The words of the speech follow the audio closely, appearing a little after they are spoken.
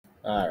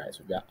All right, so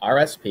we've got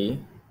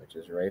RSP, which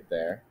is right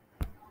there.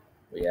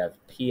 We have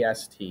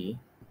PST,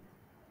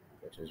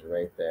 which is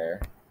right there.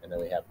 And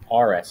then we have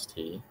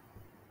RST,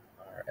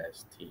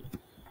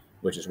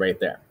 which is right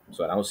there.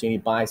 So I don't see any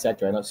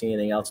bisector. I don't see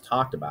anything else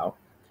talked about.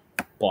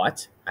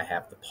 But I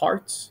have the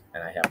parts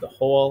and I have the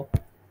whole.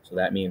 So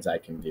that means I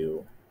can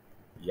do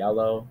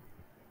yellow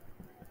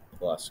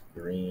plus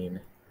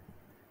green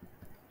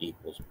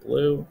equals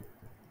blue.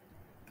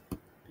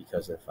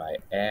 Because if I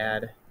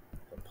add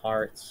the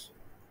parts,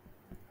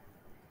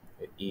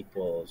 it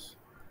equals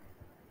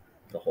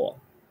the whole.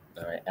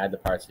 All right, add the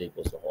parts, it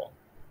equals the whole.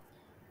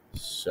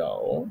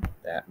 So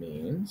that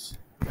means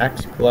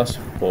x plus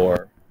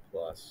 4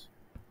 plus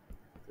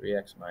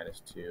 3x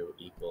minus 2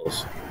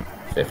 equals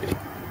 50.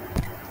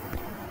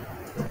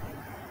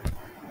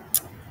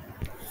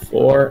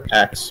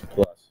 4x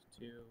plus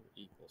 2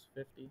 equals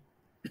 50.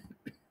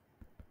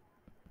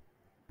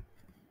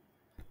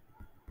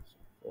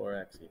 So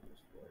 4x equals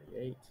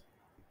 48.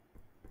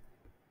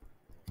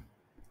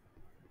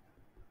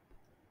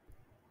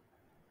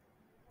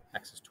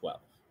 X is 12.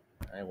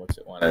 All right, what's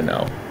it want to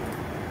know?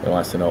 It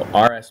wants to know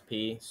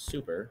RSP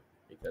super,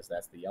 because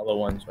that's the yellow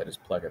one, so I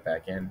just plug it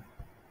back in.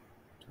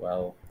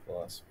 12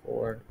 plus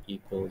 4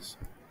 equals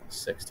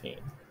 16.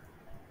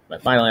 My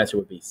final answer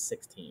would be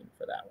 16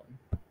 for that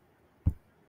one.